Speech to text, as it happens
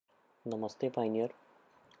नमस्ते पाइनियर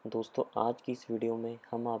दोस्तों, आज की इस वीडियो में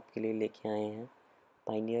हम आपके लिए लेके आए हैं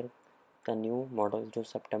पाइनियर का न्यू मॉडल जो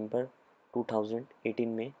सितंबर 2018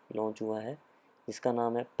 में लॉन्च हुआ है, जिसका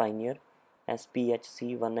नाम है पाइनियर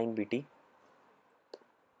SPH-C19BT।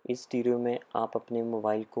 इस स्टीरियो में आप अपने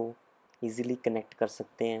मोबाइल को इजीली कनेक्ट कर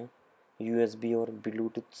सकते हैं USB और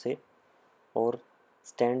ब्लूटूथ से, और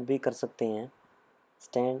स्टैंड भी कर सकते हैं।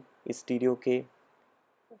 स्टैंड इस स्टीरियो के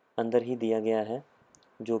अंदर ही दिया गया है,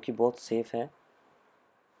 जो कि बहुत सेफ़ है।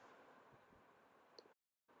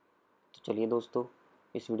 तो चलिए दोस्तों,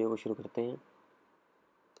 इस वीडियो को शुरू करते हैं।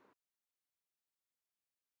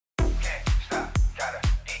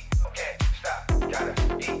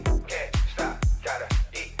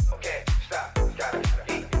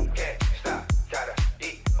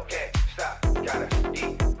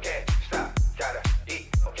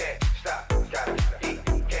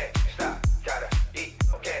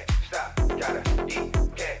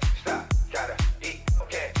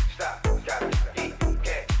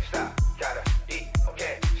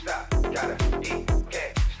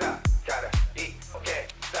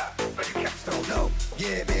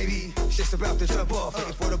 Yeah, baby, just about to jump off.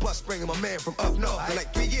 Waiting for the bus, bringing my man from up north. For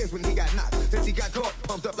like 3 years when he got knocked, since he got caught,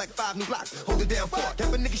 pumped up like 5 new blocks. Hold it down far,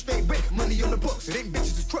 kept a nigga straight with money on the books. It ain't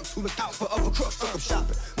bitches, it's crooks who look out for other crooks. Took him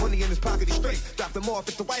shopping, money in his pocket, he straight. Dropped him off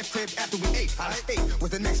at the wife's crib after we ate. Out of state was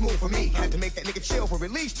the next move for me. Had to make that nigga chill for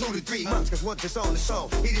at least 2 to 3 months. Cause once it's on the song,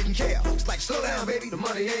 he didn't care. It's like, slow down, baby, the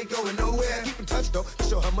money ain't going nowhere. Keep in touch though, to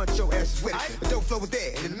show how much your ass is with it. But don't flow with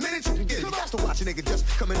that, and in a minute you can get it. You got to watch a nigga just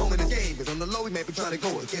coming home in the game. Cause on the low, he may be trying to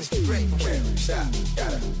go against the grain. Stop,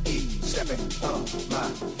 gotta eat, stepping on my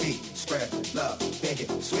feet, spread love, think it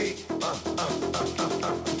sweet,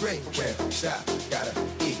 great, stop, gotta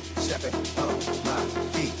eat, stepping on my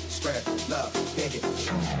feet, spread love, think it.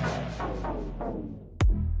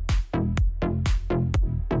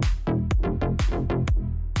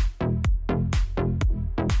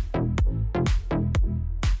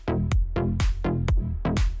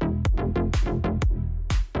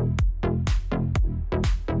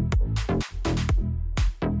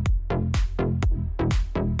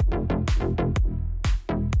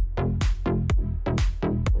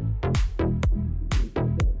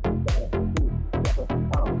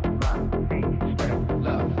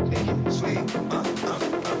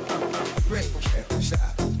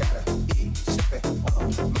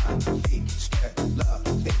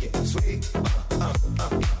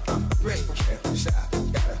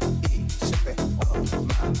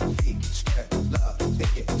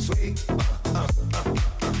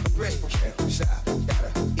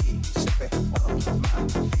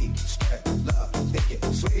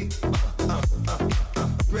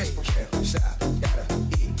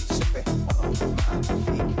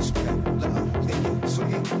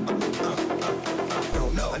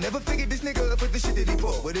 I never figured this nigga up with the shit that he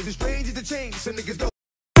pulled, but it's as strange as the change some niggas don't.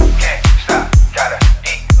 Can't stop, gotta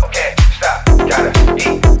eat, can't stop, gotta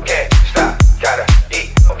eat, can't stop, gotta eat,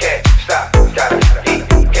 can't stop, gotta eat,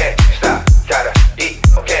 can't stop, gotta eat,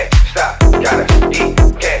 can't stop, gotta eat,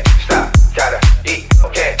 can't stop, gotta eat,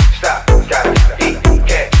 can't stop, gotta eat,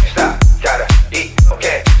 can't stop, gotta eat,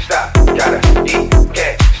 can't stop, gotta eat,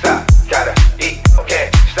 can't stop, gotta eat,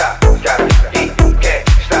 can't stop, gotta eat, can't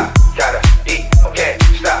stop, gotta eat, can't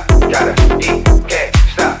stop, gotta eat, can't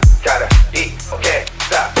stop, gotta eat, can't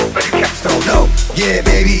stop. But you cats don't know. Yeah,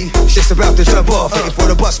 baby, just about to jump off. Waiting for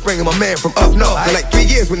the bus, bringing my man from up north. For like 3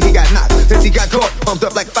 years when he got knocked, since he got caught, pumped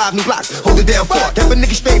up like 5 new blocks. Hold it down far, kept a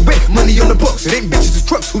nigga straight with money on the books. It ain't bitches, it's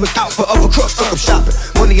crooks who look out for other crooks. Took him shopping,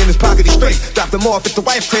 money in his pocket, he straight. Dropped him off at the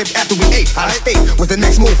wife's crib after we ate. Out of state was the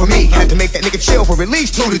next move for me. Had to make that nigga chill for at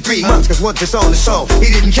least 2 to 3 months. Cause once it's on the song,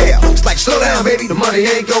 he didn't care. It's like, slow down, baby, the money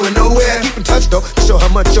ain't going nowhere. Keep in touch though, to show how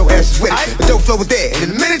much your ass is with it. But don't flow with that, and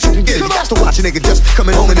in a minute you can get it. You got to watch a nigga just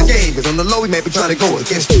coming home in the game. Cause on the low, he may be trying to go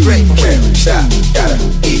against the grain. Stop, gotta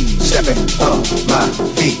eat, stepping on my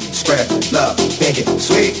feet, spread love, think it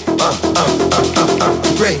sweet,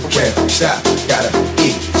 great, stop, gotta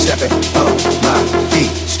eat, stepping on my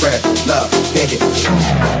feet, spread love, think it.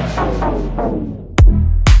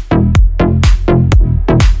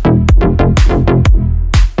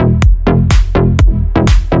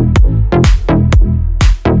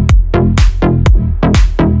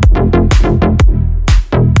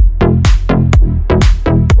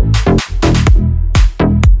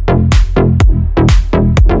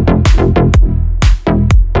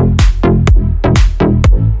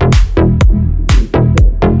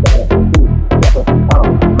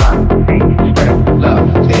 Love,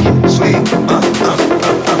 make it sweet,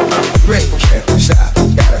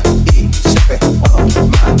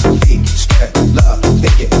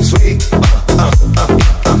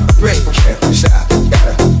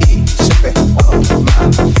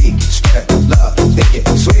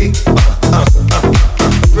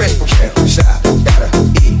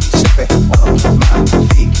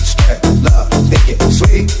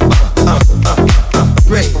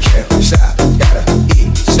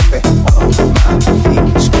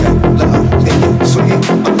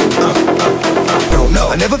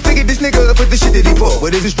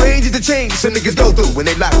 But is it strange is the change some niggas go through when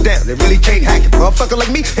they lock down? They really can't hack it. Motherfucker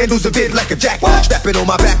like me handles a bit like a jack. Strap it on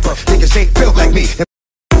my back, bro. Niggas ain't built like me.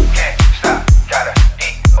 Can't stop, gotta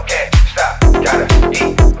eat. Okay, stop, gotta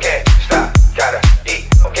eat. Okay, stop, gotta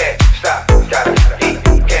eat. Okay, stop, gotta eat.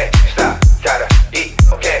 Okay, stop, gotta eat.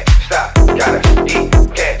 Okay, stop, gotta eat.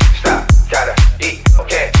 Okay, stop, gotta eat.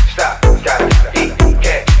 Okay, stop, gotta eat.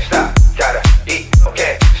 Okay, stop, gotta eat.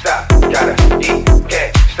 Okay, stop, gotta eat.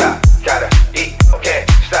 Okay, stop, gotta eat. Okay,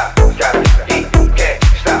 stop, gotta eat. Okay,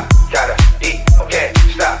 stop, gotta eat. Okay,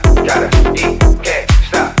 stop, gotta eat. Okay,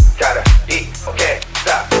 stop, gotta eat. Okay,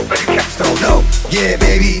 stop. But you cats don't know. Yeah,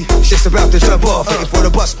 baby, shit's about to jump off. Waiting for the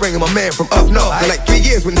bus, bringing my man from up north. For like 3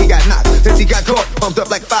 years when he got knocked. Since he got caught, pumped up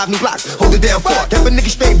like 5 new blocks. Hold it down for kept a nigga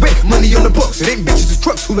straight rent. Money on the books. It ain't bitches, it's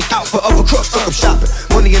crooks who look out for other crooks. Took him shopping.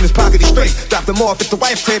 Money in his pocket, he straight. Dropped him off at the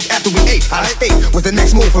wife's crib after we ate. Out of state was the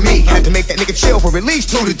next move for me. Had to make that nigga chill for at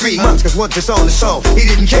least 2 to 3 months. Cause once it's on the song, he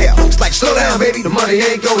didn't care. It's like, slow down, baby. The money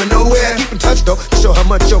ain't going nowhere. Keep in touch though, to show how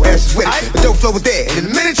much your ass is with it. The dope flow was there. And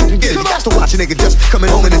in a minute you can get it. You got to watch a nigga just coming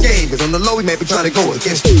home in the game. Cause on the low, he may be trying to go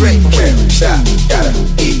against the grain. Where shot, gotta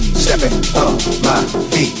eat, stepping on my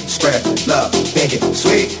feet, spread love, make it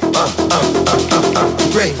sweet,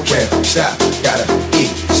 great. Where shot, gotta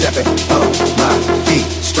eat, stepping on my feet,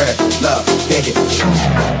 spread love, make it.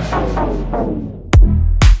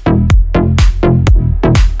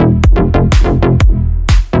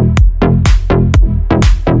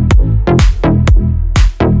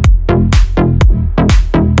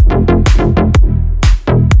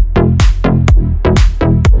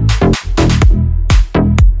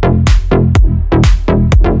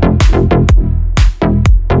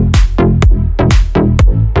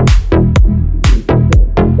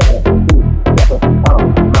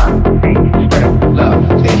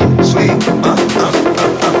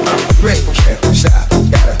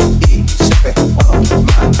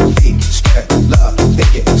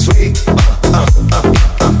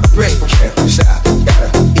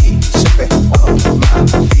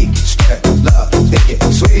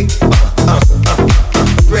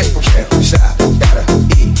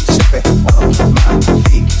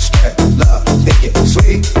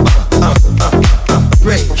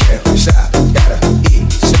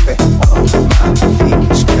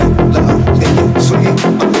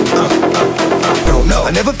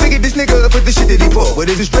 But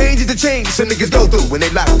is it strange is the change some niggas go through when they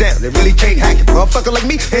lock down? They really can't hack it. Motherfucker like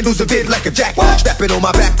me handles a bit like a jack. Strap it on my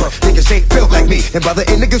back, bro. Niggas ain't built like me. And by the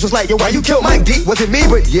end, niggas was like, yo, why you kill Mike D? Wasn't me,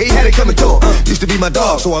 but yeah, he had it coming to him. Used to be my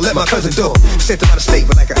dog, so I let my cousin do him. Sent him out of state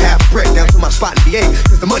with like a half brick down to my spot in VA.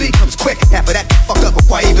 Cause the money comes quick. Half of that fucked up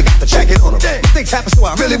before I even got the jacket on him. Mistakes happen, so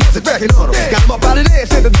I really wasn't racking on him. Got him up out of there,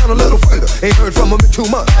 sent him down a little further. Ain't heard from him in 2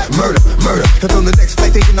 months. Murder, murder. And on the next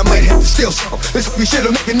flight, thinking I might have to steal some. This we shit'll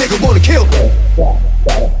make a nigga wanna kill me.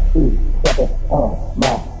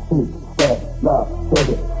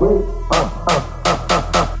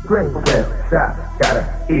 Great, shot, gotta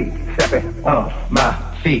eat, stepping on my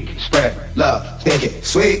feet, spread love, think it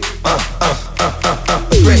sweet,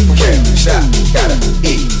 great, shot, gotta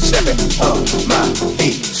eat, stepping on my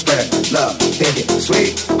feet, spread love, think it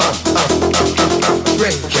sweet,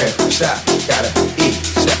 great, shot, gotta